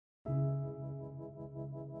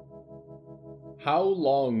How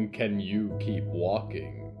long can you keep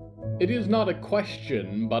walking? It is not a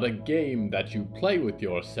question, but a game that you play with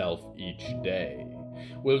yourself each day.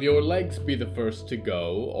 Will your legs be the first to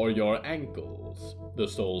go, or your ankles, the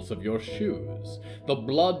soles of your shoes, the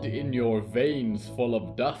blood in your veins full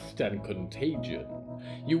of dust and contagion?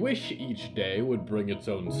 You wish each day would bring its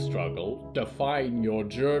own struggle, define your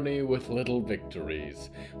journey with little victories,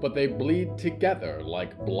 but they bleed together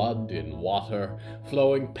like blood in water,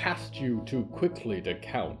 flowing past you too quickly to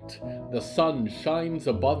count. The sun shines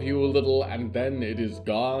above you a little, and then it is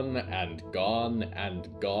gone and gone and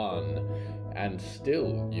gone, and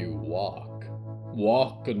still you walk.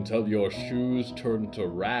 Walk until your shoes turn to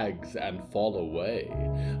rags and fall away,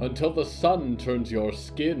 until the sun turns your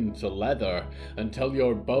skin to leather, until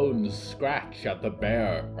your bones scratch at the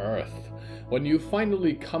bare earth. When you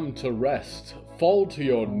finally come to rest, fall to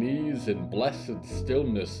your knees in blessed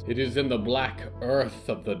stillness. It is in the black earth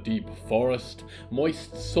of the deep forest,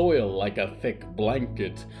 moist soil like a thick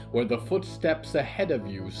blanket, where the footsteps ahead of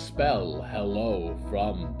you spell hello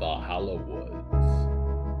from the Hallowoods.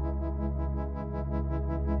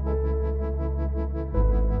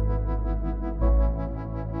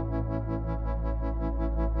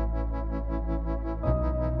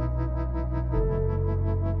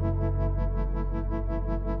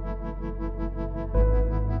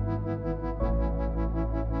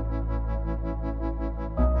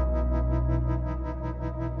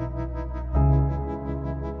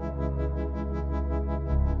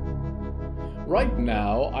 Right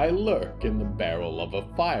now, I lurk in the barrel of a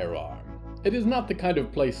firearm. It is not the kind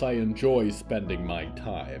of place I enjoy spending my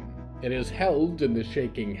time. It is held in the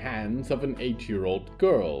shaking hands of an 8-year-old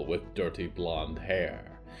girl with dirty blonde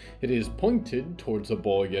hair. It is pointed towards a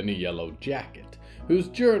boy in a yellow jacket, whose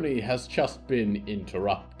journey has just been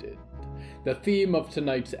interrupted. The theme of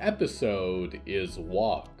tonight's episode is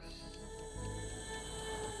walks.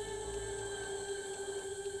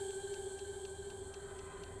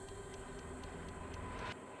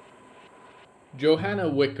 Johanna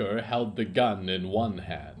Wicker held the gun in one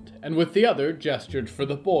hand, and with the other gestured for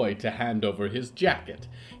the boy to hand over his jacket,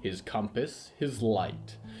 his compass, his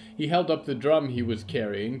light. He held up the drum he was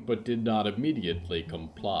carrying, but did not immediately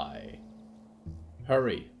comply.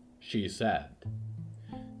 "Hurry," she said.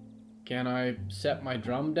 "Can I set my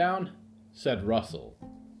drum down?" said Russell.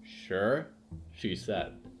 "Sure," she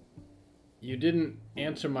said. "You didn't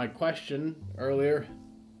answer my question earlier,"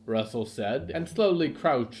 Russell said, and slowly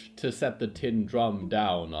crouched to set the tin drum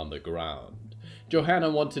down on the ground. Johanna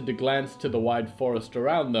wanted to glance to the wide forest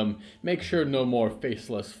around them, make sure no more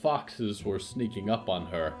faceless foxes were sneaking up on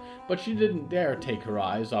her, but she didn't dare take her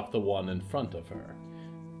eyes off the one in front of her.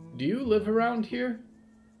 "Do you live around here?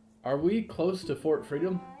 Are we close to Fort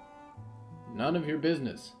Freedom?" "None of your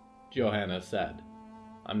business," Johanna said.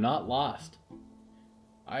 "I'm not lost."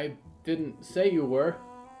 "I didn't say you were,"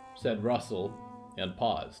 said Russell, and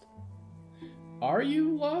paused. "Are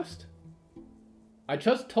you lost?" "I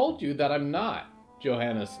just told you that I'm not,"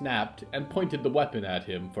 Johanna snapped and pointed the weapon at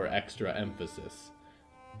him for extra emphasis.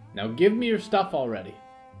 "Now give me your stuff already."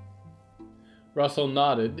 Russell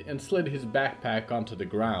nodded and slid his backpack onto the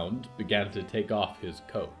ground, began to take off his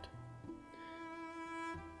coat.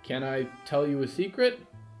 "Can I tell you a secret?"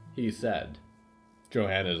 he said.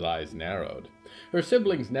 Johanna's eyes narrowed. Her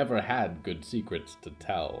siblings never had good secrets to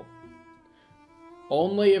tell.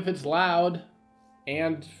 "Only if it's loud,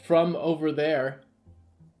 and from over there."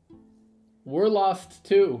 "We're lost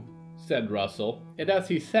too," said Russell, and as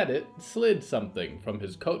he said it, slid something from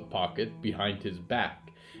his coat pocket behind his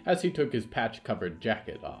back as he took his patch-covered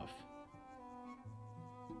jacket off.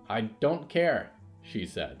 "I don't care," she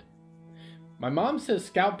said. "My mom says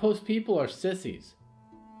Scout Post people are sissies.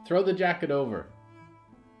 Throw the jacket over."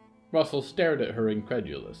 Russell stared at her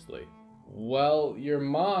incredulously. "Well, your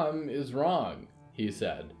mom is wrong," he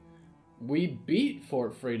said. "We beat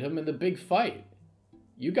Fort Freedom in the big fight.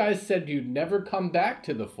 You guys said you'd never come back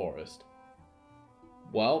to the forest."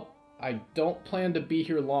 "Well, I don't plan to be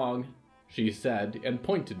here long," she said, and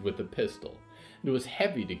pointed with the pistol. It was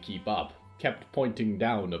heavy to keep up, kept pointing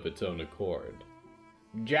down of its own accord.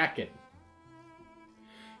 "Jacket."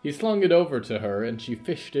 He slung it over to her, and she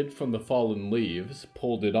fished it from the fallen leaves,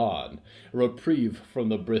 pulled it on, a reprieve from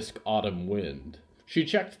the brisk autumn wind. She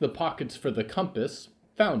checked the pockets for the compass,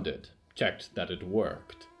 found it, checked that it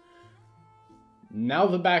worked. "Now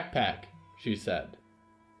the backpack," she said.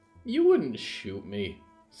 "You wouldn't shoot me,"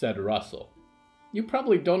 said Russell. "You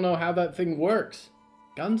probably don't know how that thing works.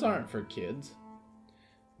 Guns aren't for kids."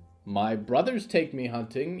 "My brothers take me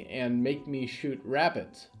hunting and make me shoot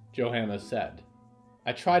rabbits," Johanna said.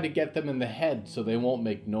 "I try to get them in the head so they won't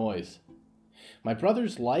make noise." My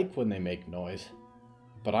brothers like when they make noise,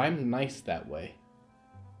 but I'm nice that way.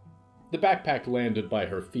 The backpack landed by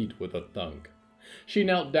her feet with a thunk. She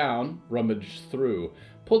knelt down, rummaged through,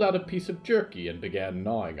 pulled out a piece of jerky, and began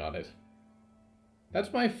gnawing on it.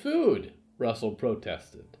 "That's my food," Russell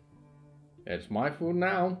protested. "It's my food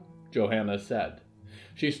now," Johanna said.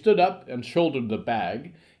 She stood up and shouldered the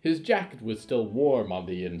bag. His jacket was still warm on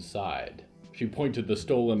the inside. She pointed the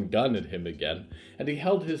stolen gun at him again, and he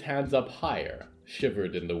held his hands up higher,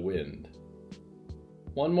 shivered in the wind.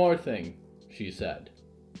 "One more thing," she said.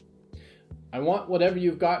 "I want whatever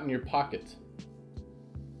you've got in your pockets."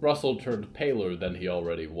 Russell turned paler than he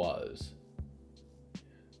already was.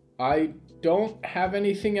 "I don't have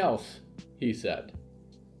anything else," he said.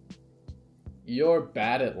 "You're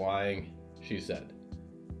bad at lying," she said.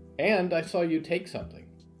 "And I saw you take something."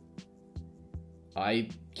 "I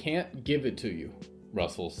can't give it to you,"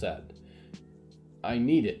 Russell said. "I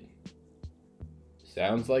need it."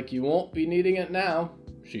 "Sounds like you won't be needing it now,"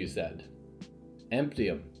 she said. "Empty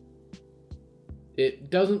 'em." "It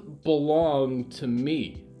doesn't belong to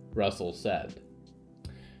me," Russell said.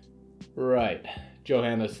 "Right,"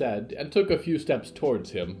 Johanna said, and took a few steps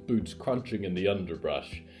towards him, boots crunching in the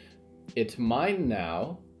underbrush. "It's mine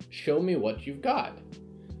now. Show me what you've got."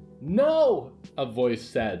 "No!" a voice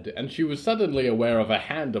said, and she was suddenly aware of a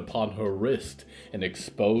hand upon her wrist, an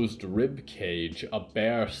exposed rib cage, a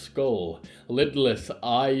bare skull, lidless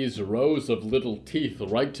eyes, rows of little teeth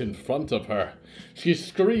right in front of her. She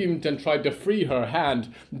screamed and tried to free her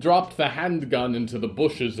hand, dropped the handgun into the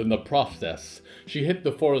bushes in the process. She hit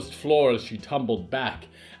the forest floor as she tumbled back,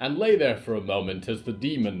 and lay there for a moment as the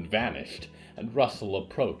demon vanished, and Russell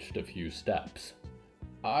approached a few steps.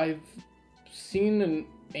 "I've seen an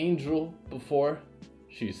angel before,"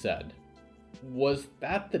 she said. "Was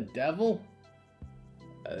that the devil?"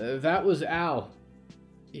 That was Al.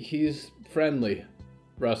 He's friendly,"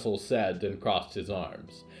 Russell said and crossed his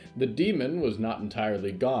arms. The demon was not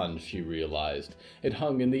entirely gone, she realized. It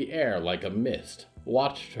hung in the air like a mist,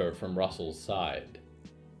 watched her from Russell's side.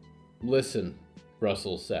 "Listen,"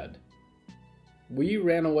 Russell said. "We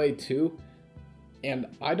ran away too, and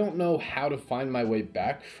I don't know how to find my way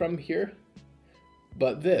back from here.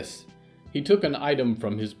 But this," he took an item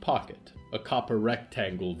from his pocket, a copper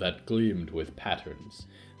rectangle that gleamed with patterns.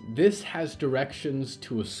 "This has directions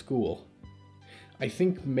to a school. I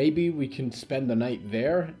think maybe we can spend the night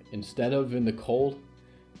there instead of in the cold,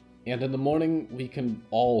 and in the morning we can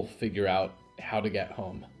all figure out how to get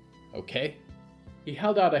home, okay?" He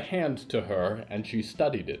held out a hand to her, and she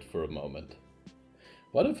studied it for a moment.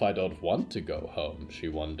 What if I don't want to go home, she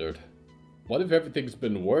wondered. What if everything's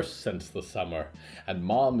been worse since the summer, and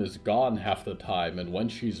Mom is gone half the time, and when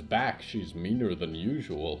she's back, she's meaner than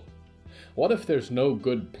usual? What if there's no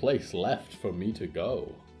good place left for me to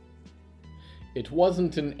go? It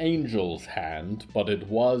wasn't an angel's hand, but it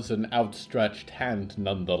was an outstretched hand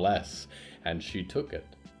nonetheless, and she took it.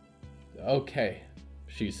 "Okay,"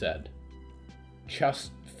 she said.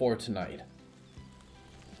 "Just for tonight."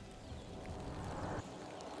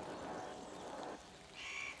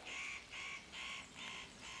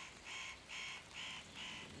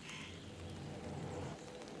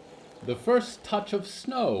 The first touch of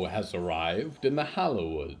snow has arrived in the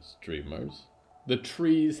Hallowoods, dreamers. The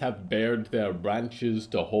trees have bared their branches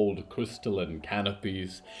to hold crystalline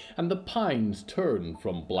canopies, and the pines turn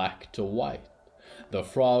from black to white. The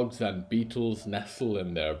frogs and beetles nestle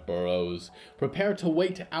in their burrows, prepare to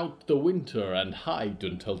wait out the winter and hide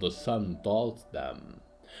until the sun thaws them.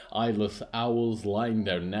 Eyeless owls line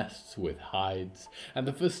their nests with hides, and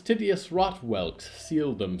the fastidious rotwhelks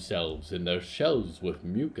seal themselves in their shells with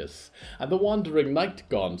mucus, and the wandering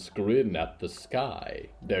night-gaunts grin at the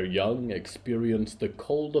sky. Their young experience the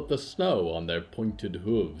cold of the snow on their pointed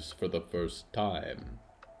hooves for the first time.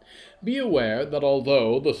 Be aware that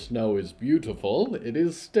although the snow is beautiful, it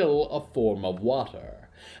is still a form of water,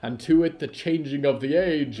 and to it the changing of the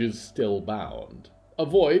age is still bound.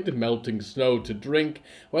 Avoid melting snow to drink,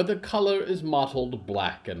 where the color is mottled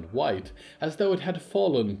black and white, as though it had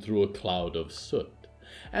fallen through a cloud of soot.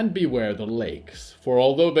 And beware the lakes, for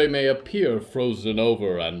although they may appear frozen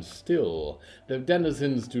over and still, their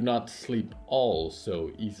denizens do not sleep all so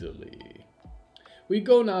easily. We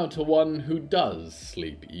go now to one who does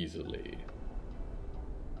sleep easily.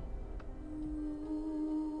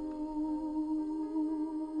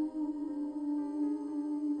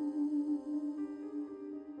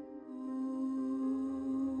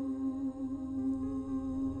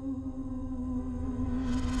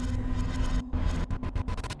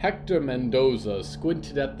 Hector Mendoza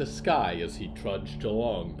squinted at the sky as he trudged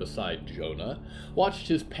along beside Jonah, watched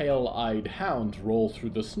his pale-eyed hound roll through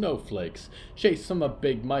the snowflakes, chase some of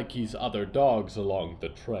Big Mikey's other dogs along the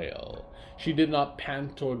trail. She did not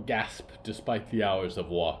pant or gasp despite the hours of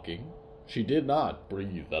walking. She did not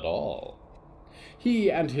breathe at all. He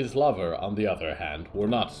and his lover, on the other hand, were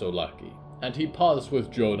not so lucky, and he paused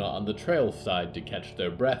with Jonah on the trail side to catch their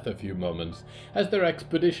breath a few moments as their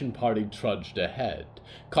expedition party trudged ahead,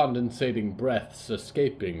 condensating breaths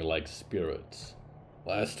escaping like spirits.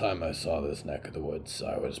 Last time I saw this neck of the woods,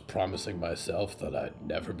 I was promising myself that I'd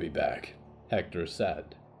never be back, Hector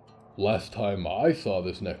said. Last time I saw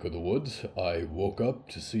this neck of the woods, I woke up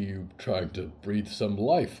to see you trying to breathe some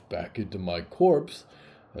life back into my corpse,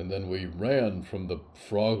 and then we ran from the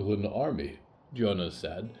Froglin army, Jonah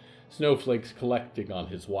said, snowflakes collecting on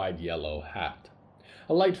his wide yellow hat.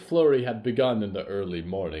 A light flurry had begun in the early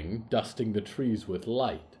morning, dusting the trees with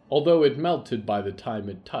light, although it melted by the time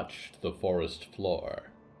it touched the forest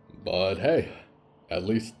floor. But hey, at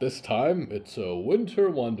least this time it's a winter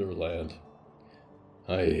wonderland.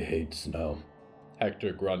 I hate snow,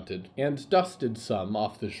 Hector grunted, and dusted some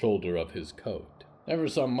off the shoulder of his coat. Never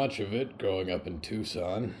saw much of it growing up in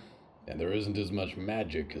Tucson, and there isn't as much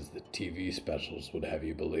magic as the TV specials would have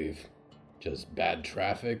you believe. Just bad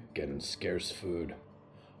traffic and scarce food.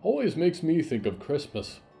 Always makes me think of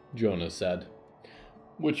Christmas, Jonah said.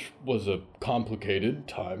 Which was a complicated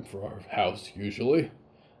time for our house, usually.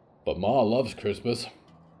 But Ma loves Christmas.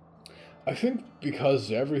 I think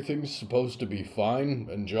because everything's supposed to be fine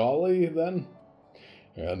and jolly then.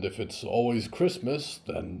 And if it's always Christmas,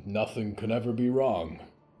 then nothing can ever be wrong.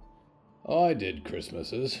 I did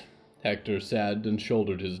Christmases, Hector said, and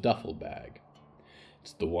shouldered his duffel bag.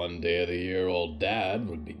 It's the one day of the year old Dad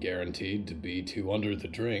would be guaranteed to be too under the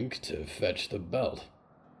drink to fetch the belt.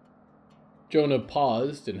 Jonah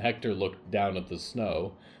paused, and Hector looked down at the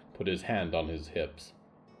snow, put his hand on his hips.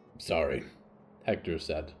 Sorry, Hector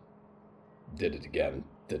said. Did it again,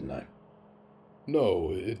 didn't I? No,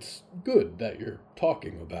 it's good that you're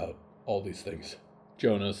talking about all these things,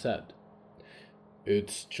 Jonah said.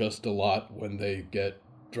 It's just a lot when they get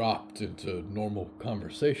dropped into normal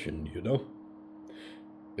conversation, you know?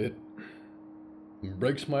 It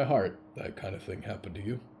breaks my heart that kind of thing happened to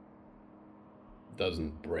you.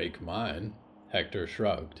 Doesn't break mine, Hector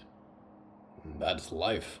shrugged. That's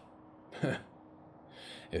life.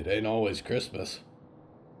 It ain't always Christmas.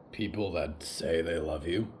 People that say they love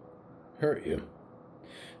you hurt you.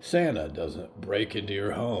 Santa doesn't break into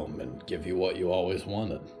your home and give you what you always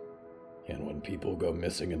wanted. And when people go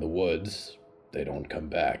missing in the woods, they don't come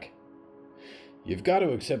back. You've got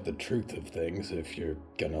to accept the truth of things if you're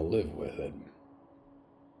gonna live with it.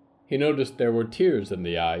 He noticed there were tears in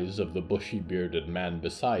the eyes of the bushy-bearded man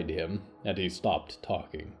beside him, and he stopped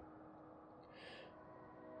talking.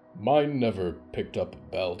 Mine never picked up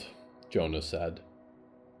a belt, Jonah said.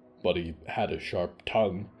 But he had a sharp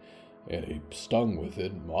tongue, and he stung with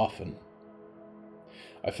it often.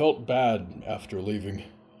 I felt bad after leaving,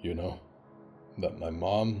 you know, that my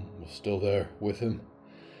mom was still there with him.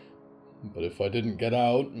 But if I didn't get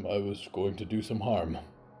out, I was going to do some harm.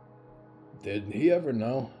 Did he ever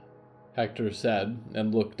know? Hector said,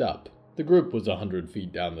 and looked up. The group was 100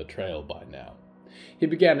 feet down the trail by now. He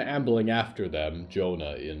began ambling after them,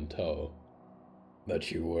 Jonah in tow.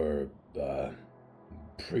 That you were,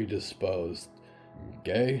 predisposed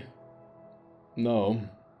gay? No,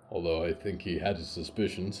 although I think he had his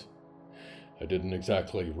suspicions. I didn't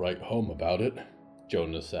exactly write home about it,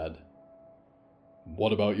 Jonah said.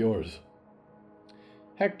 What about yours?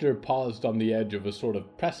 Hector paused on the edge of a sort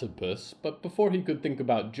of precipice, but before he could think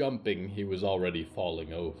about jumping, he was already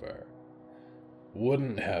falling over.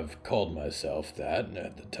 Wouldn't have called myself that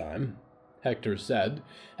at the time, Hector said,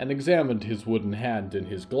 and examined his wooden hand in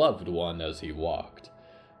his gloved one as he walked.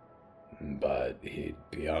 But he'd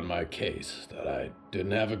be on my case that I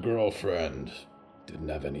didn't have a girlfriend, didn't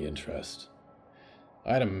have any interest.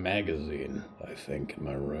 I had a magazine, I think, in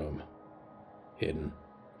my room. Hidden.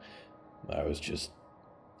 I was just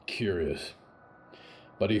curious.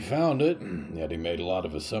 But he found it, yet he made a lot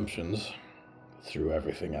of assumptions. Threw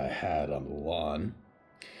everything I had on the lawn.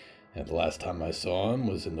 And the last time I saw him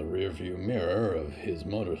was in the rearview mirror of his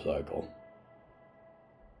motorcycle.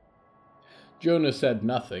 Jonah said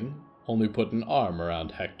nothing, only put an arm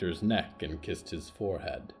around Hector's neck and kissed his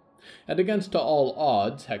forehead. And against all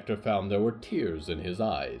odds, Hector found there were tears in his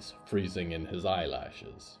eyes, freezing in his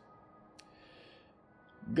eyelashes.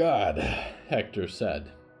 God, Hector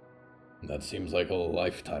said. That seems like a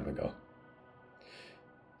lifetime ago.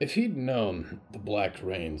 If he'd known the Black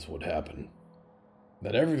Rains would happen,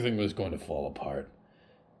 that everything was going to fall apart,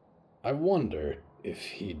 I wonder if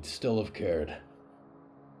he'd still have cared.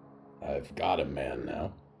 I've got a man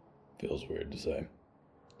now. Feels weird to say.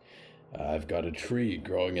 I've got a tree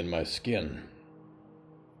growing in my skin.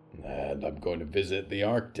 And I'm going to visit the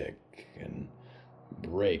Arctic and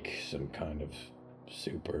break some kind of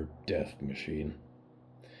super death machine.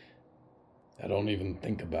 I don't even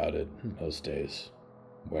think about it most days,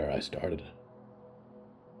 where I started.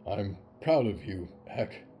 I'm proud of you,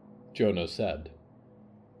 Heck, Jonah said.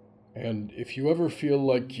 And if you ever feel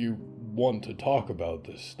like you want to talk about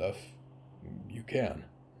this stuff, you can.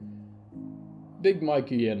 Big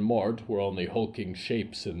Mikey and Mort were only hulking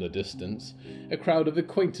shapes in the distance, a crowd of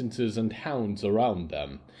acquaintances and hounds around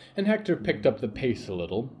them, and Hector picked up the pace a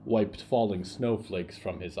little, wiped falling snowflakes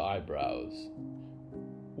from his eyebrows.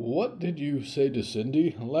 What did you say to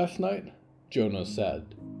Cindy last night? Jonah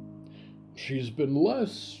said. She's been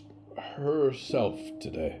less herself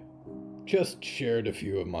today. Just shared a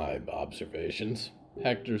few of my observations,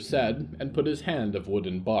 Hector said, and put his hand of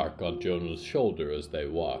wooden bark on Jonah's shoulder as they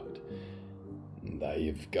walked. That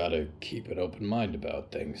you've got to keep an open mind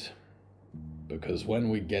about things. Because when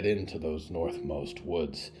we get into those northmost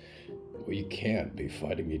woods, we can't be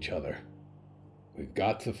fighting each other. We've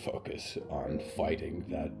got to focus on fighting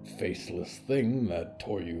that faceless thing that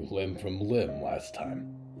tore you limb from limb last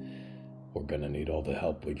time. We're gonna need all the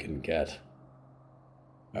help we can get.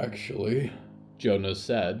 Actually, Jonah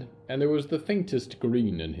said, and there was the faintest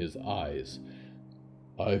green in his eyes,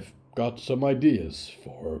 I've got some ideas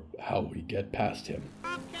for how we get past him.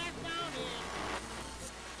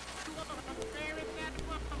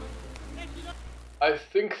 I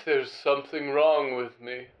think there's something wrong with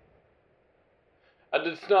me. And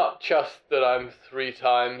it's not just that I'm 3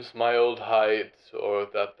 times my old height, or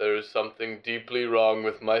that there is something deeply wrong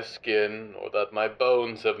with my skin, or that my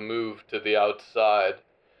bones have moved to the outside.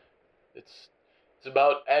 It's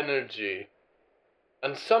about energy.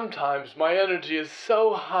 And sometimes my energy is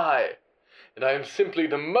so high, and I am simply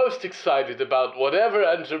the most excited about whatever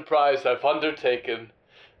enterprise I've undertaken.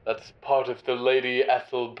 That's part of the Lady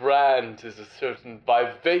Ethel brand, is a certain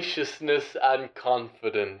vivaciousness and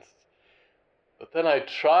confidence. But then I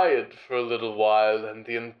try it for a little while, and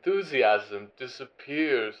the enthusiasm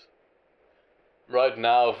disappears. Right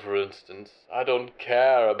now, for instance, I don't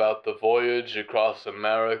care about the voyage across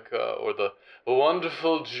America or the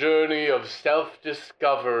wonderful journey of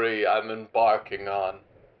self-discovery I'm embarking on.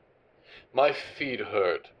 My feet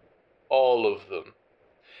hurt, all of them.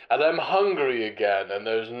 And I'm hungry again, and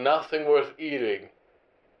there's nothing worth eating.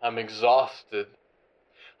 I'm exhausted.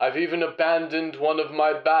 I've even abandoned one of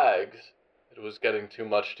my bags. It was getting too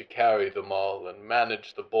much to carry them all and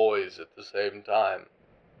manage the boys at the same time.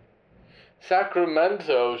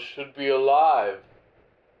 Sacramento should be alive,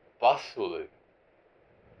 bustling.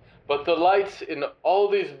 But the lights in all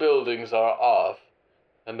these buildings are off,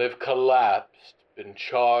 and they've collapsed, been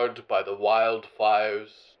charred by the wildfires,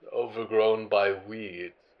 overgrown by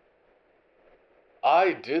weeds.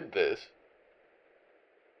 I did this.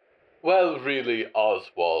 Well, really,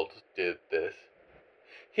 Oswald did this.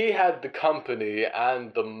 He had the company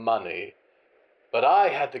and the money, but I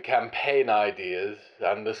had the campaign ideas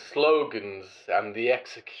and the slogans and the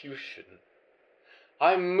execution.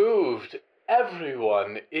 I moved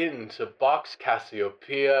everyone into Box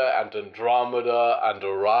Cassiopeia and Andromeda and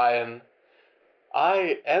Orion.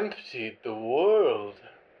 I emptied the world.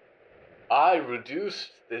 I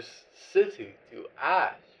reduced this city to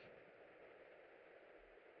ash.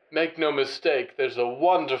 Make no mistake, there's a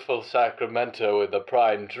wonderful Sacramento in the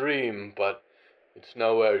prime dream, but it's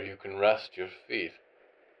nowhere you can rest your feet.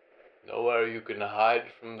 Nowhere you can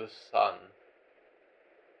hide from the sun.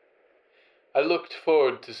 I looked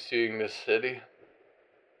forward to seeing this city.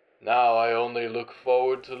 Now I only look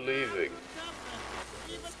forward to leaving.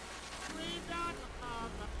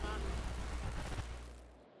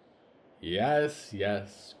 Yes,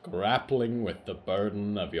 grappling with the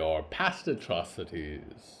burden of your past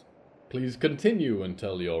atrocities. Please continue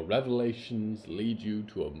until your revelations lead you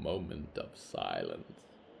to a moment of silence.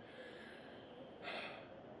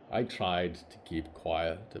 I tried to keep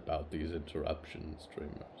quiet about these interruptions,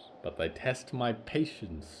 dreamers, but they test my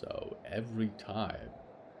patience so every time.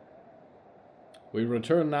 We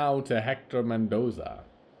return now to Hector Mendoza.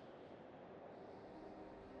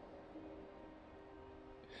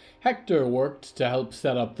 Hector worked to help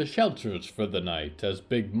set up the shelters for the night as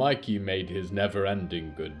Big Mikey made his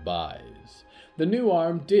never-ending goodbyes. The new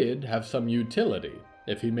arm did have some utility.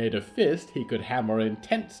 If he made a fist, he could hammer in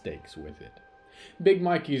tent stakes with it. Big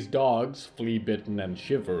Mikey's dogs, flea-bitten and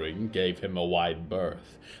shivering, gave him a wide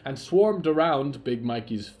berth, and swarmed around Big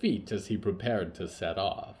Mikey's feet as he prepared to set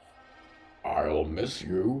off. I'll miss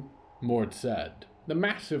you, Mort said. The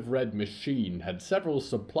massive red machine had several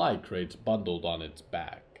supply crates bundled on its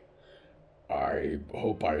back. I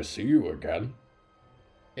hope I see you again.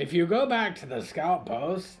 If you go back to the scout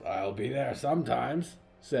post, I'll be there sometimes,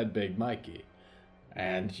 said Big Mikey.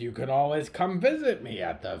 And you can always come visit me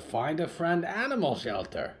at the Find a Friend animal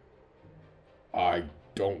shelter. I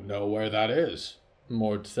don't know where that is,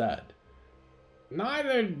 Mort said.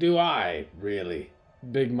 Neither do I, really,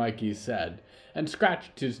 Big Mikey said, and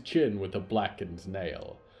scratched his chin with a blackened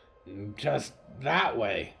nail. Just that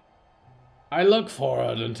way. I look for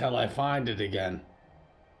it until I find it again.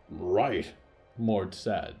 Right, Mort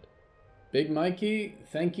said. Big Mikey,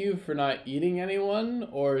 thank you for not eating anyone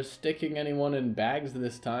or sticking anyone in bags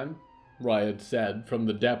this time, Riot said from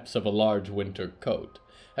the depths of a large winter coat.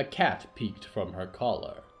 A cat peeked from her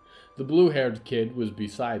collar. The blue-haired kid was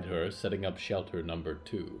beside her, setting up shelter number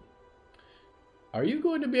 2. Are you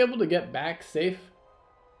going to be able to get back safe?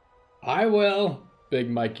 I will, Big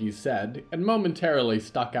Mikey said, and momentarily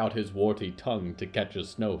stuck out his warty tongue to catch a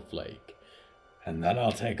snowflake. And then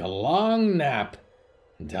I'll take a long nap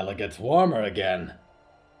until it gets warmer again.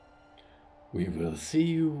 We will see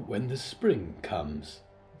you when the spring comes,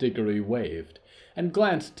 Diggory waved, and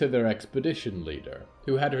glanced to their expedition leader,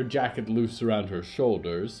 who had her jacket loose around her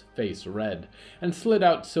shoulders, face red, and slid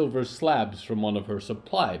out silver slabs from one of her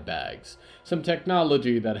supply bags, some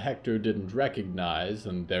technology that Hector didn't recognize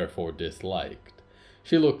and therefore disliked.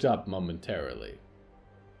 She looked up momentarily.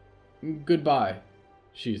 Goodbye,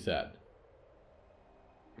 she said.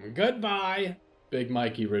 Goodbye, Big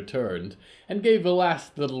Mikey returned, and gave a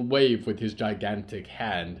last little wave with his gigantic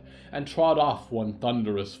hand, and trod off one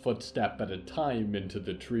thunderous footstep at a time into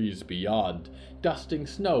the trees beyond, dusting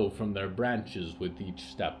snow from their branches with each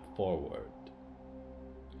step forward.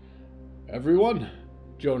 Everyone,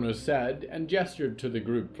 Jonah said, and gestured to the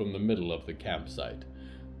group from the middle of the campsite.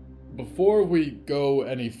 Before we go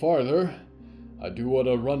any farther, I do want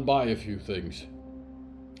to run by a few things.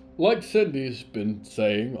 Like Cindy's been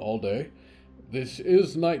saying all day, this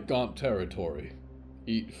is Night Gaunt territory.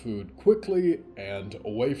 Eat food quickly and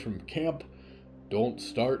away from camp. Don't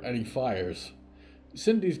start any fires.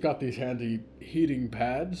 Cindy's got these handy heating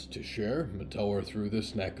pads to share and tow her through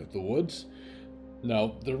this neck of the woods.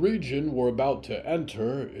 Now, the region we're about to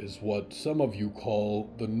enter is what some of you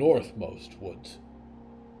call the Northmost Woods.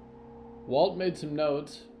 Walt made some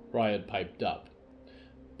notes, Riot piped up.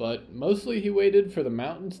 But mostly he waited for the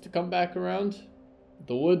mountains to come back around.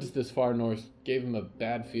 The woods this far north gave him a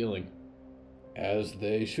bad feeling. As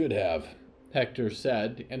they should have, Hector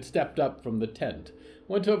said, and stepped up from the tent,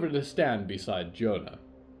 went over to stand beside Jonah.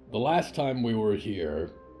 The last time we were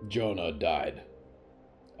here, Jonah died.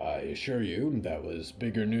 I assure you that was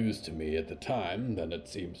bigger news to me at the time than it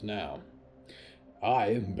seems now.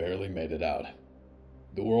 I barely made it out.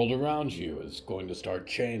 The world around you is going to start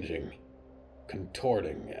changing,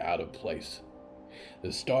 contorting out of place.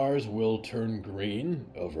 The stars will turn green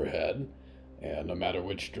overhead, and no matter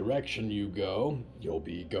which direction you go, you'll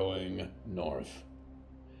be going north.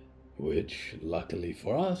 Which, luckily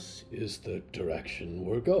for us, is the direction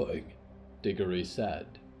we're going, Diggory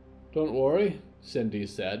said. Don't worry, Cindy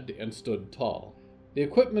said, and stood tall. The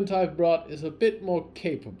equipment I've brought is a bit more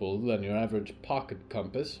capable than your average pocket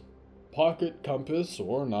compass. Pocket compass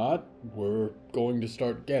or not, we're going to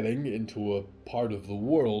start getting into a part of the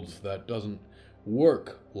world that doesn't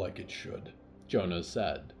work like it should, Jonah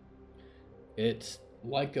said. It's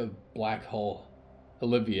like a black hole,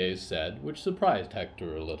 Olivier said, which surprised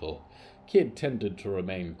Hector a little. Kid tended to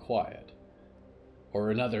remain quiet. Or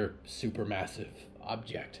another supermassive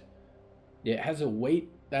object. It has a weight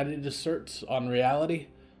that it asserts on reality,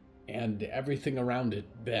 and everything around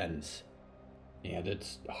it bends. And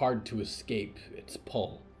it's hard to escape its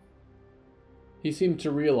pull. He seemed to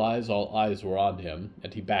realize all eyes were on him,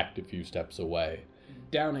 and he backed a few steps away.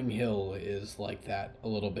 Downing Hill is like that a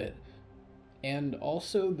little bit. And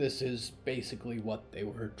also, this is basically what they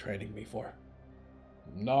were training me for.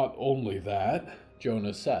 Not only that,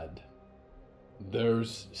 Jonah said.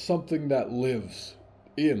 There's something that lives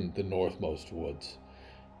in the Northmost Woods.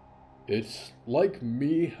 It's like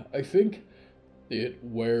me, I think. It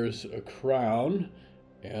wears a crown,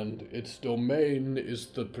 and its domain is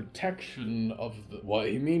the protection of the... What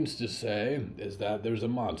he means to say is that there's a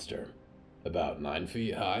monster, about 9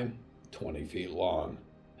 feet high, 20 feet long,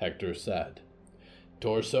 Hector said.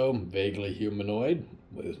 Torso vaguely humanoid,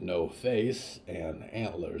 with no face and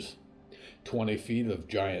antlers. 20 feet of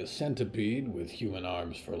giant centipede with human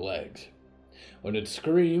arms for legs. When it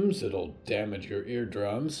screams, it'll damage your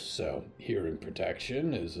eardrums, so hearing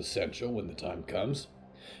protection is essential when the time comes.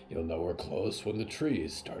 You'll know we're close when the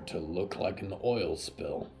trees start to look like an oil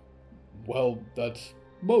spill. Well, that's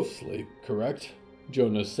mostly correct,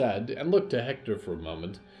 Jonas said, and looked to Hector for a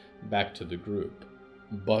moment, back to the group.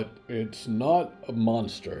 But it's not a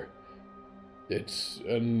monster. It's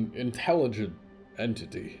an intelligent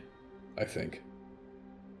entity, I think.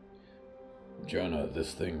 Jonah,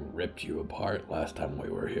 this thing ripped you apart last time we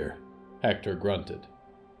were here, Hector grunted.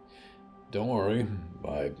 Don't worry,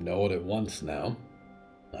 I know what it wants now.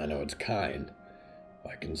 I know its kind.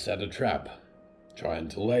 I can set a trap, try and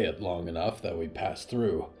delay it long enough that we pass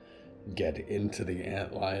through, get into the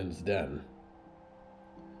antlion's den.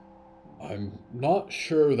 I'm not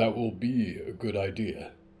sure that will be a good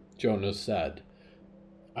idea, Jonas said.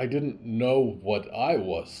 I didn't know what I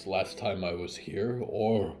was last time I was here,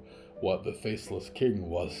 or what the Faceless King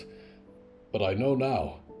was, but I know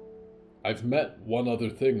now. I've met one other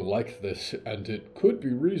thing like this, and it could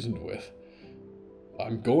be reasoned with.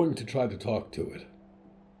 I'm going to try to talk to it.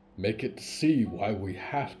 Make it see why we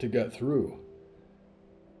have to get through.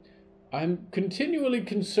 I'm continually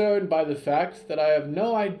concerned by the fact that I have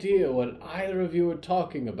no idea what either of you are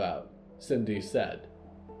talking about, Cindy said.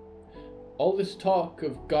 All this talk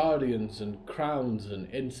of guardians and crowns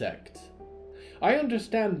and insects. I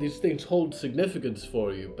understand these things hold significance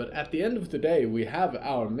for you, but at the end of the day, we have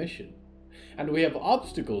our mission. And we have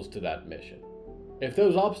obstacles to that mission. If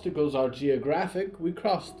those obstacles are geographic, we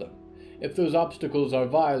cross them. If those obstacles are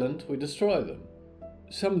violent, we destroy them.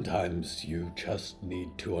 Sometimes you just need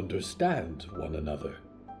to understand one another,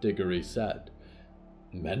 Diggory said.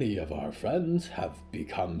 Many of our friends have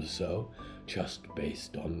become so just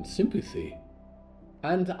based on sympathy.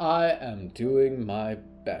 And I am doing my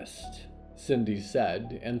best, Cindy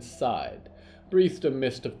said and sighed, breathed a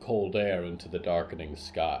mist of cold air into the darkening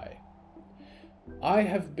sky. I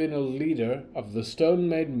have been a leader of the Stone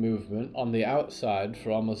Maiden movement on the outside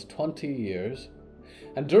for almost 20 years,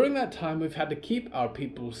 and during that time we've had to keep our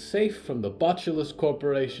people safe from the Botulus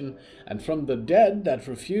Corporation and from the dead that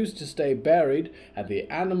refuse to stay buried and the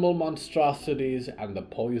animal monstrosities and the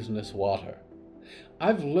poisonous water.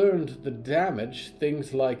 I've learned the damage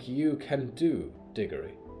things like you can do,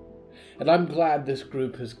 Diggory, and I'm glad this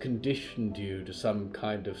group has conditioned you to some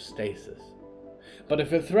kind of stasis. But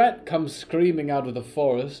if a threat comes screaming out of the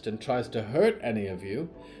forest and tries to hurt any of you,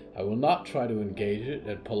 I will not try to engage it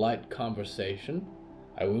in polite conversation.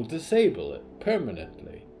 I will disable it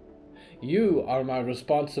permanently. You are my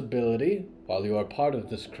responsibility while you are part of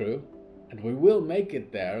this crew, and we will make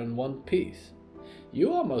it there in one piece.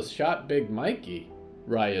 You almost shot Big Mikey,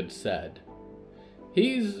 Riot said.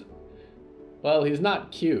 He's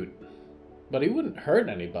not cute, but he wouldn't hurt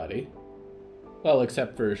anybody. Well,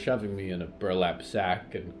 except for shoving me in a burlap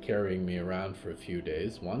sack and carrying me around for a few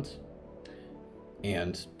days once.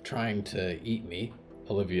 And trying to eat me,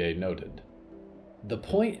 Olivier noted. The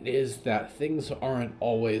point is that things aren't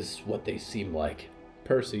always what they seem like,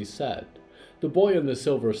 Percy said. The boy in the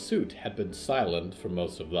silver suit had been silent for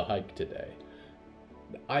most of the hike today.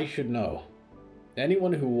 I should know.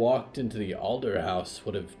 Anyone who walked into the Alder house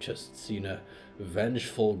would have just seen a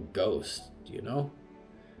vengeful ghost, you know?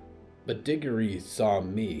 But Diggory saw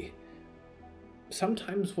me.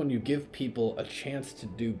 Sometimes when you give people a chance to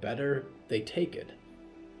do better, they take it.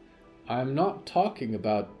 I'm not talking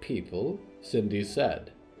about people, Cindy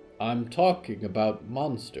said. I'm talking about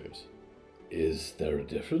monsters. Is there a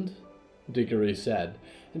difference? Diggory said,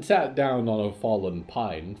 and sat down on a fallen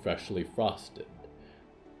pine freshly frosted.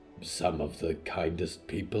 Some of the kindest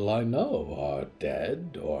people I know are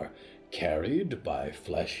dead or carried by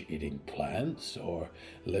flesh-eating plants or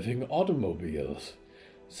living automobiles.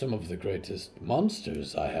 Some of the greatest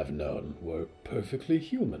monsters I have known were perfectly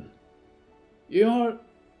human. You're...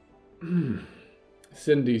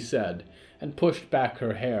 Cindy said, and pushed back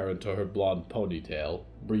her hair into her blonde ponytail,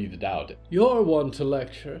 breathed out. You're one to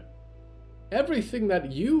lecture. Everything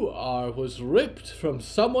that you are was ripped from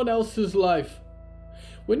someone else's life.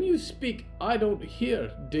 When you speak, I don't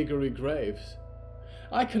hear Diggory Graves.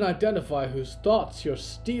 I can identify whose thoughts you're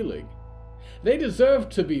stealing. They deserve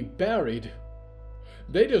to be buried.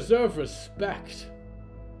 They deserve respect.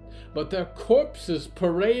 But their corpses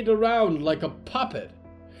parade around like a puppet,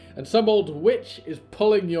 and some old witch is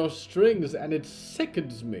pulling your strings, and it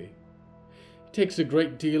sickens me. It takes a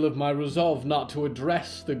great deal of my resolve not to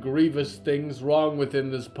address the grievous things wrong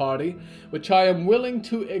within this party, which I am willing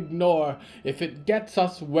to ignore if it gets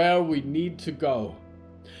us where we need to go.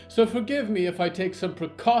 So forgive me if I take some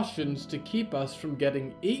precautions to keep us from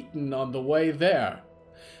getting eaten on the way there.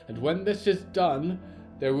 And when this is done,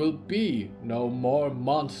 there will be no more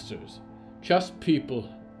monsters, just people,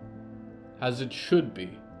 as it should be.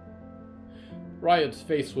 Riot's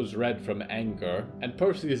face was red from anger, and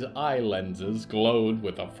Percy's eye lenses glowed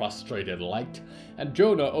with a frustrated light, and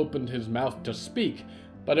Jonah opened his mouth to speak,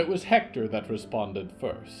 but it was Hector that responded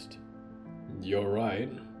first. "You're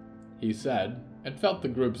right," he said, and felt the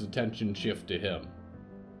group's attention shift to him.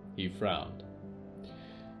 He frowned.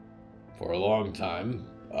 "For a long time,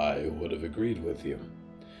 I would have agreed with you.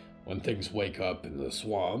 When things wake up in the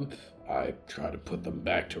swamp, I try to put them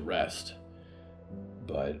back to rest.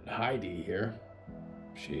 But Heidi here,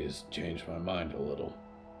 she has changed my mind a little."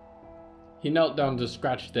 He knelt down to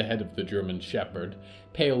scratch the head of the German shepherd,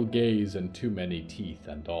 pale gaze and too many teeth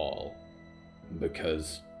and all.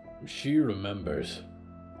 "Because she remembers.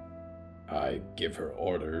 I give her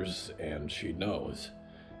orders, and she knows.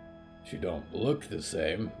 She don't look the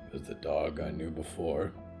same as the dog I knew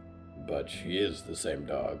before, but she is the same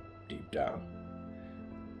dog, deep down.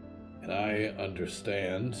 And I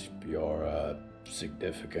understand your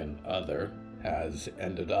significant other has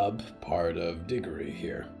ended up part of Diggory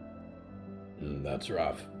here. That's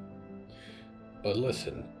rough. But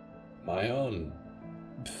listen, my own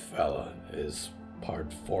fella is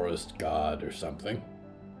part forest god or something.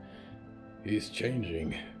 He's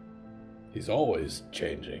changing. He's always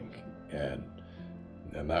changing, and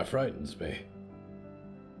that frightens me.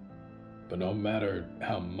 But no matter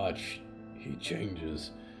how much he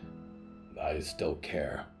changes, I still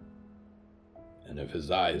care. And if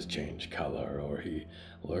his eyes change color, or he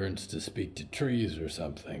learns to speak to trees or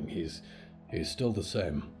something, he's still the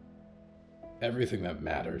same. Everything that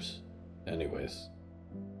matters, anyways,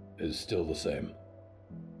 is still the same."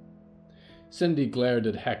 Cindy glared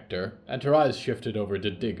at Hector, and her eyes shifted over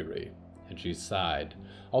to Diggory, and she sighed,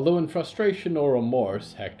 although in frustration or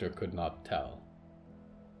remorse Hector could not tell.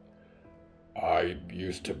 "I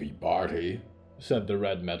used to be Barty," said the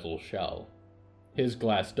red metal shell. His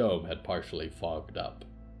glass dome had partially fogged up.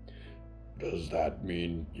 "Does that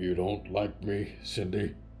mean you don't like me,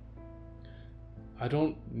 Cindy?" "I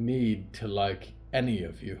don't need to like any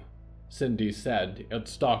of you," Cindy said, and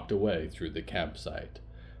stalked away through the campsite.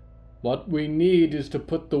 "What we need is to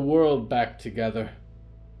put the world back together."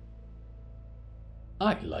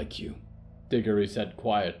 "I like you," Diggory said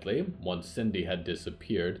quietly, once Cindy had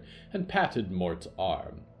disappeared, and patted Mort's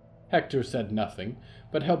arm. Hector said nothing,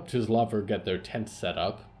 but helped his lover get their tent set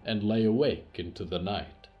up, and lay awake into the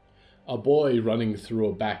night. A boy running through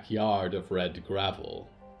a backyard of red gravel.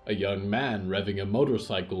 A young man revving a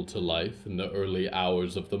motorcycle to life in the early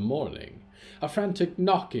hours of the morning. A frantic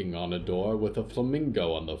knocking on a door with a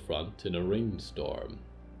flamingo on the front in a rainstorm.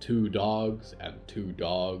 2 dogs, and 2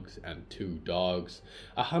 dogs, and 2 dogs.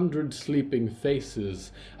 100 sleeping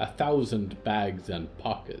faces, 1,000 bags and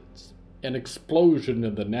pockets. An explosion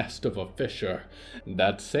in the nest of a fisher.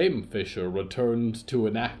 That same fisher returns to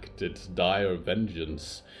enact its dire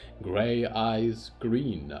vengeance. Gray eyes,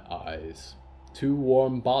 green eyes. 2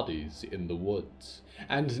 warm bodies in the woods.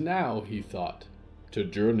 And now, he thought, to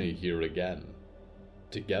journey here again.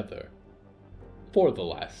 Together. For the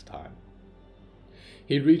last time.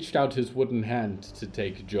 He reached out his wooden hand to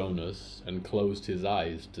take Jonas and closed his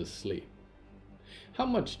eyes to sleep. How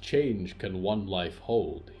much change can one life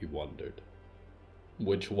hold, he wondered.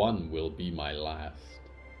 Which one will be my last?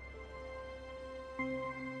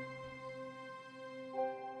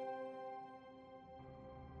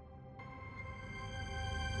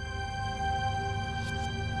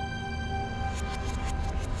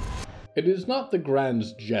 It is not the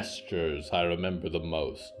grand gestures I remember the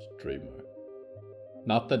most, dreamer.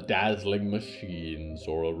 Not the dazzling machines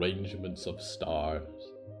or arrangements of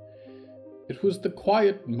stars. It was the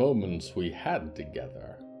quiet moments we had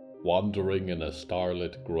together, wandering in a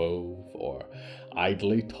starlit grove, or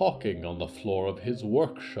idly talking on the floor of his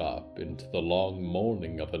workshop into the long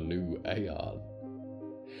morning of a new aeon.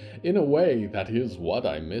 In a way, that is what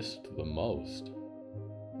I missed the most.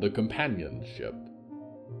 The companionship.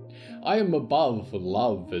 I am above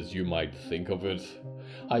love as you might think of it.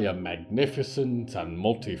 I am magnificent and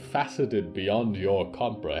multifaceted beyond your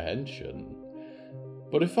comprehension.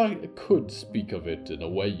 But if I could speak of it in a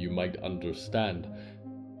way you might understand,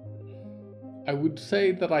 I would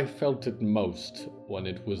say that I felt it most when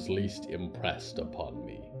it was least impressed upon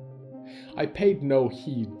me. I paid no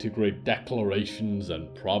heed to great declarations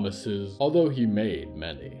and promises, although he made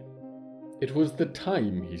many. It was the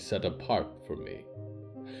time he set apart for me,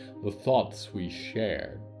 the thoughts we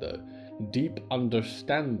shared, the deep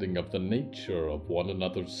understanding of the nature of one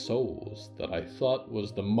another's souls that I thought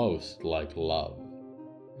was the most like love.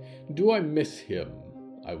 Do I miss him,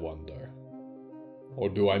 I wonder? Or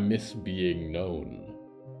do I miss being known?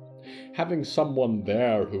 Having someone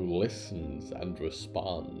there who listens and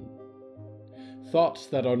responds. thoughts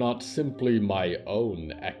that are not simply my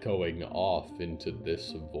own echoing off into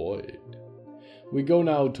this void. We go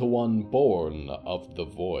now to one born of the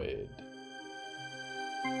void.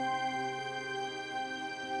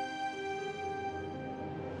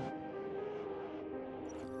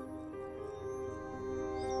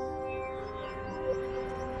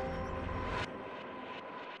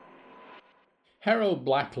 Harrow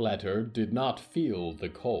Blackletter did not feel the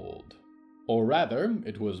cold. Or rather,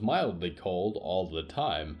 it was mildly cold all the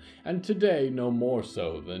time, and today no more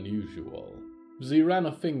so than usual. Ze ran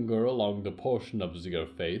a finger along the portion of Ze's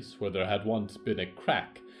face where there had once been a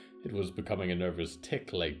crack. It was becoming a nervous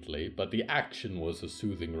tic lately, but the action was a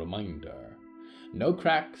soothing reminder. No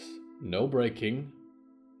cracks, no breaking,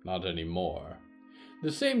 not anymore.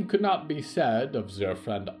 The same could not be said of their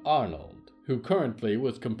friend Arnold, who currently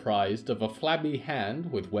was comprised of a flabby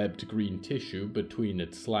hand with webbed green tissue between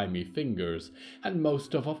its slimy fingers, and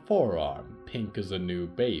most of a forearm, pink as a new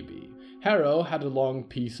baby. Harrow had a long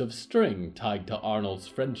piece of string tied to Arnold's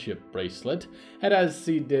friendship bracelet, and as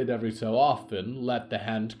he did every so often, let the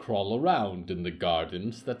hand crawl around in the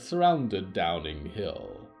gardens that surrounded Downing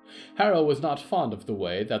Hill. Harrow was not fond of the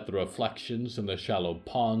way that the reflections in the shallow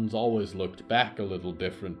ponds always looked back a little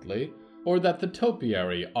differently, or that the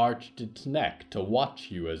topiary arched its neck to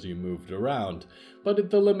watch you as you moved around,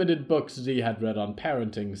 but the limited books Z had read on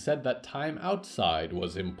parenting said that time outside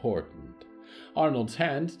was important. Arnold's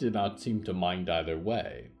hand did not seem to mind either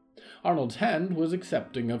way. Arnold's hand was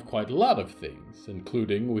accepting of quite a lot of things,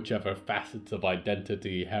 including whichever facets of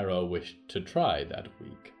identity Harrow wished to try that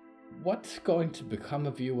week. "What's going to become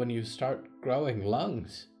of you when you start growing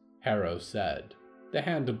lungs?" Harrow said. The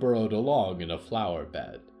hand burrowed along in a flower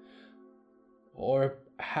bed. "Or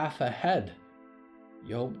half a head.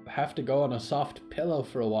 You'll have to go on a soft pillow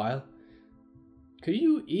for a while. Could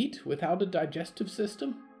you eat without a digestive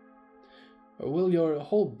system? Or will your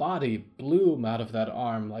whole body bloom out of that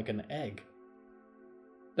arm like an egg?"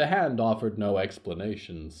 The hand offered no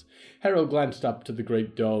explanations. Harrow glanced up to the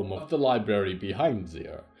great dome of the library behind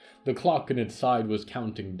Zir. The clock in its side was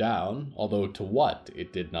counting down, although to what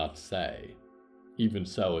it did not say. Even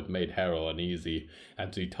so, it made Harrow uneasy,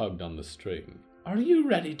 and he tugged on the string. "Are you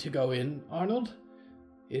ready to go in, Arnold?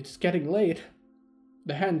 It's getting late."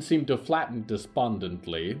 The hand seemed to flatten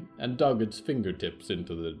despondently, and dug its fingertips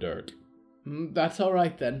into the dirt. "That's all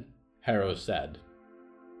right, then," Harrow said.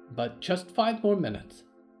 "But just 5 more minutes."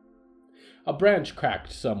 A branch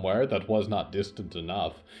cracked somewhere that was not distant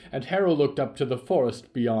enough, and Harrow looked up to the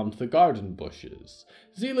forest beyond the garden bushes.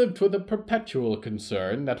 Z lived with a perpetual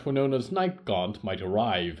concern that Winona's Nightgaunt might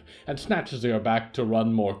arrive, and snatch Zir back to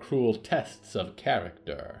run more cruel tests of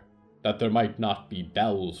character. That there might not be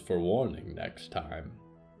bells for warning next time.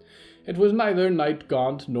 It was neither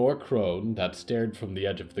Nightgaunt nor Crone that stared from the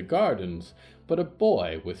edge of the gardens, but a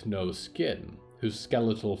boy with no skin, whose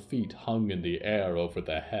skeletal feet hung in the air over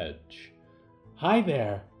the hedge. "Hi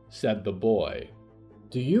there," said the boy.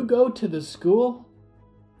 "Do you go to the school?"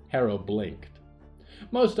 Harrow blinked.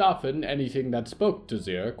 Most often, anything that spoke to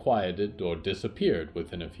Zir quieted or disappeared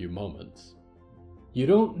within a few moments. "You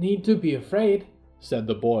don't need to be afraid," said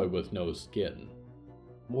the boy with no skin.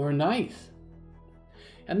 "We're nice."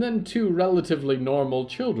 And then 2 relatively normal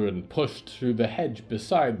children pushed through the hedge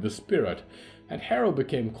beside the spirit, and Harrow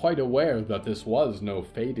became quite aware that this was no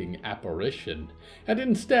fading apparition, and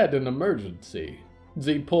instead an emergency.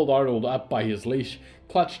 Z pulled Arnold up by his leash,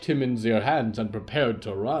 clutched him in their hands, and prepared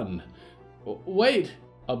to run. "Wait,"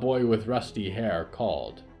 a boy with rusty hair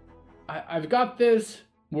called. I've got this.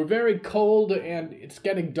 We're very cold, and it's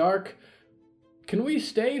getting dark. Can we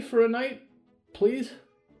stay for a night, please?"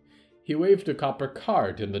 He waved a copper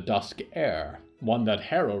card in the dusk air, one that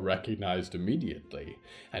Harrow recognized immediately,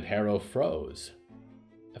 and Harrow froze.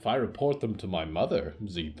 If I report them to my mother,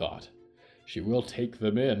 Z thought, she will take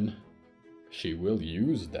them in. She will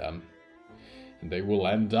use them. And they will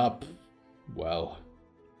end up, well...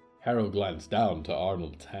 Harrow glanced down to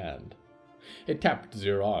Arnold's hand. It tapped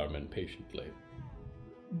Zir's arm impatiently.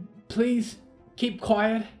 "Please, keep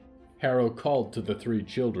quiet," Harrow called to the 3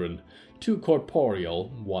 children, 2 corporeal,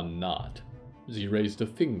 1 not. Z raised a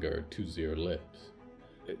finger to Zir's lips.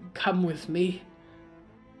 "Come with me,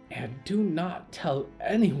 and do not tell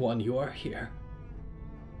anyone you are here."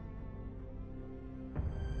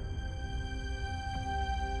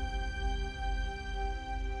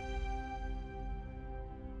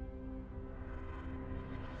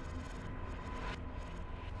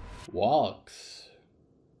 Walks.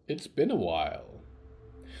 It's been a while.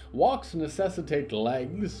 Walks necessitate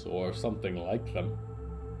legs, or something like them.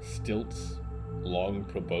 Stilts, long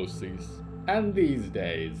probosces, and these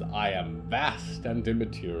days I am vast and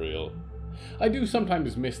immaterial. I do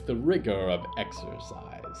sometimes miss the rigor of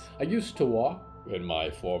exercise. I used to walk in my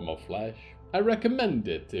former flesh. I recommend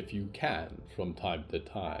it if you can from time to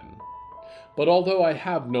time. But although I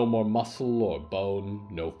have no more muscle or bone,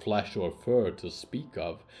 no flesh or fur to speak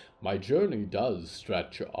of, my journey does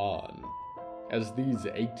stretch on. As these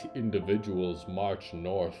 8 individuals march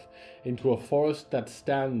north into a forest that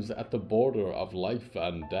stands at the border of life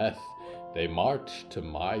and death, they march to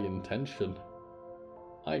my intention.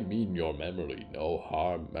 I mean your memory no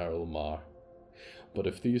harm, Merrilmar. But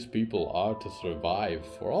if these people are to survive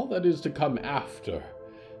for all that is to come after,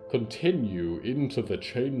 continue into the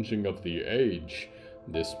changing of the age,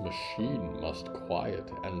 this machine must quiet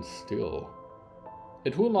and still.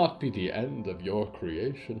 It will not be the end of your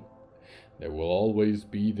creation. There will always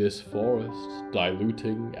be this forest,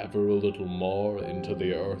 diluting ever a little more into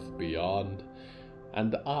the earth beyond,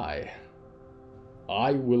 and I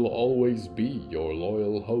will always be your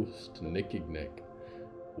loyal host, Nickignick,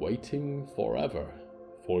 waiting forever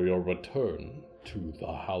for your return to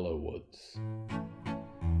the Hallowoods.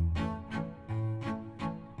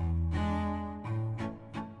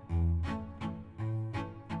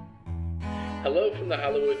 Hello from the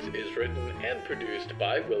Hallowoods is written and produced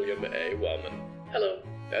by William A. Wellman. Hello,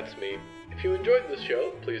 that's me. If you enjoyed this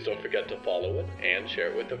show, please don't forget to follow it and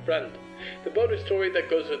share it with a friend. The bonus story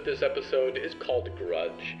that goes with this episode is called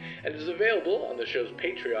Grudge, and is available on the show's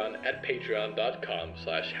Patreon at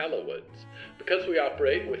patreon.com/Hallowoods. Because we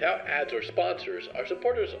operate without ads or sponsors, our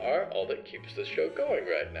supporters are all that keeps the show going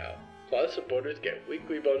right now. Plus, supporters get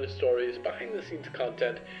weekly bonus stories, behind-the-scenes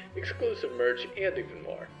content, exclusive merch, and even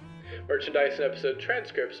more. Merchandise and episode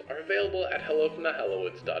transcripts are available at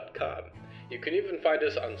hellofromthehallowoods.com. You can even find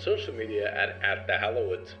us on social media at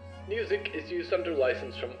 @thehallowoods. Music is used under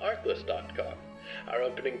license from artlist.com. Our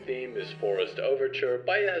opening theme is Forest Overture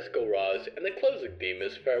by Haskell Ross, and the closing theme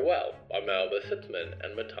is Farewell by Malva Sitzman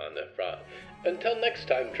and Matan Efrat. Until next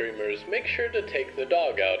time, dreamers, make sure to take the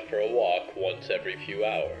dog out for a walk once every few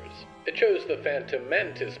hours. It shows the phantom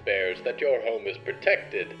mantis bears that your home is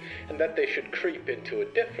protected, and that they should creep into a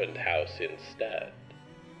different house instead.